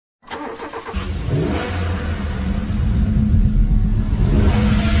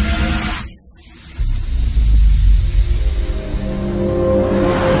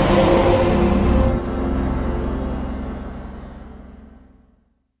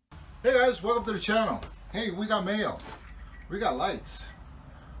Hey guys, welcome to the channel. Hey, we got mail. We got lights.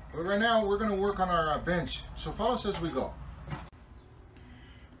 But right now we're going to work on our bench. So follow us as we go.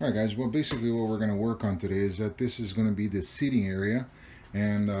 Alright guys, well basically what we're going to work on today is that this is going to be the seating area.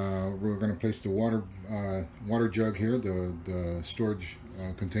 And we're going to place the water jug here, the storage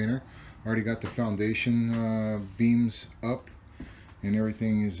container. Already got the foundation beams up. And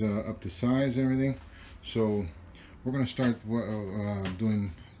everything is up to size and everything. So we're going to start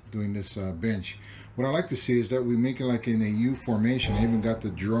doing this bench. What I like to see is that we make it like in a U formation. I even got the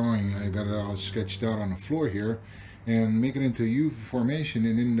drawing, I got it all sketched out on the floor here, and make it into a U formation,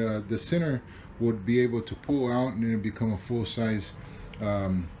 and then the center would be able to pull out and then become a full-size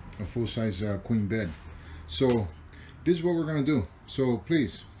queen bed. So this is what we're going to do. So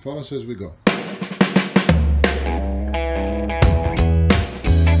please follow us as we go.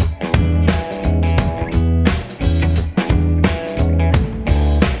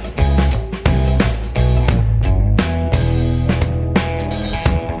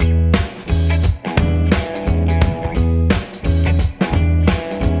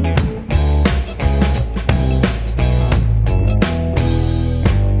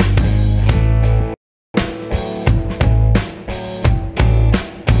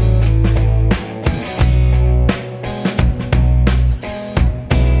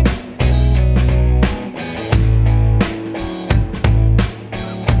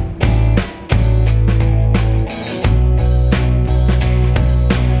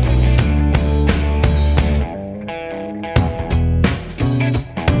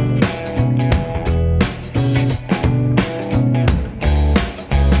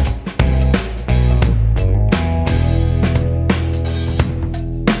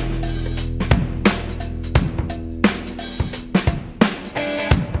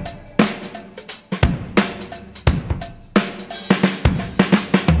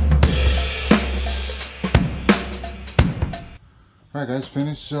 Alright guys,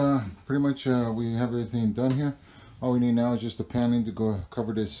 finished. Pretty much we have everything done here. All we need now is just the paneling to go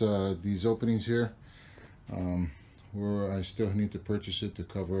cover these openings here. I still need to purchase it to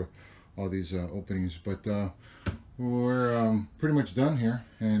cover all these openings, but we're pretty much done here.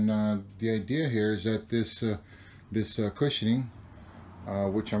 And the idea here is that this cushioning,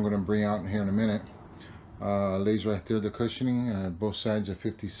 which I'm going to bring out here in a minute, lays right there. The cushioning, both sides are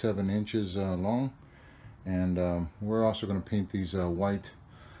 57 inches long. And we're also going to paint these white.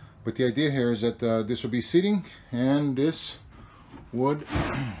 But the idea here is that this will be seating, and this wood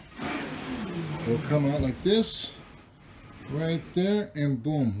will come out like this right there, and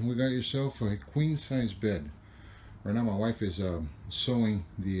boom, we got yourself a queen size bed. Right now my wife is sewing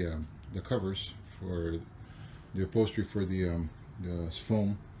the covers for the upholstery for the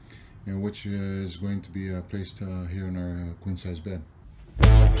foam, and which is going to be placed here in our queen size bed.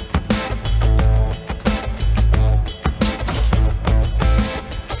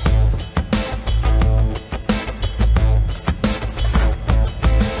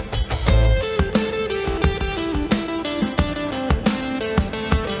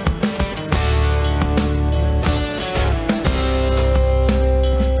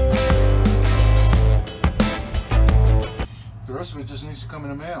 The rest of it just needs to come in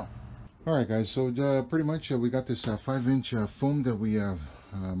the mail. Alright guys, so pretty much we got this 5-inch foam that we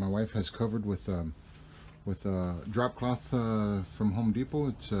my wife has covered with drop cloth from Home Depot.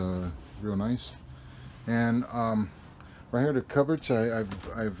 It's real nice. And right here the cupboards,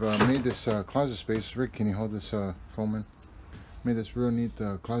 I've made this closet space. Rick, can you hold this foam in? Made this real neat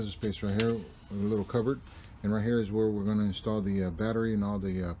closet space right here, a little cupboard. And right here is where we're going to install the battery and all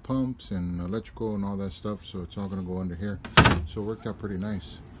the pumps and electrical and all that stuff. So it's all going to go under here. So it worked out pretty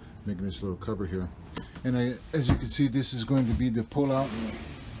nice, making this little cupboard here. And as you can see, this is going to be the pull-out.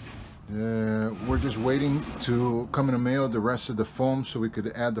 We're just waiting to come in the mail the rest of the foam, so we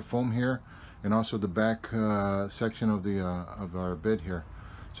could add the foam here, and also the back section of our bed here.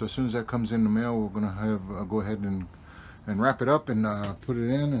 So as soon as that comes in the mail, we're going to have go ahead and wrap it up and put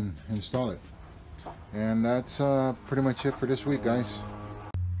it in and install it. And that's pretty much it for this week, guys.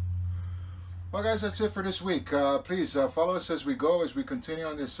 Well guys, that's it for this week. Please follow us as we go, as we continue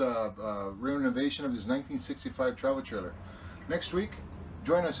on this renovation of this 1965 travel trailer. Next week,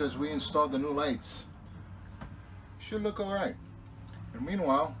 join us as we install the new lights. Should look alright. And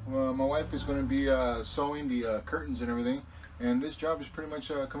meanwhile, my wife is going to be sewing the curtains and everything, and this job is pretty much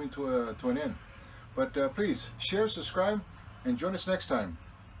coming to an end. But please share, subscribe, and join us next time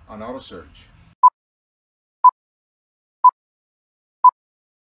on Auto Surge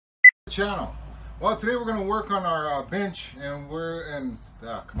channel. Well, today we're going to work on our bench, and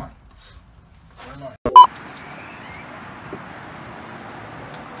come on.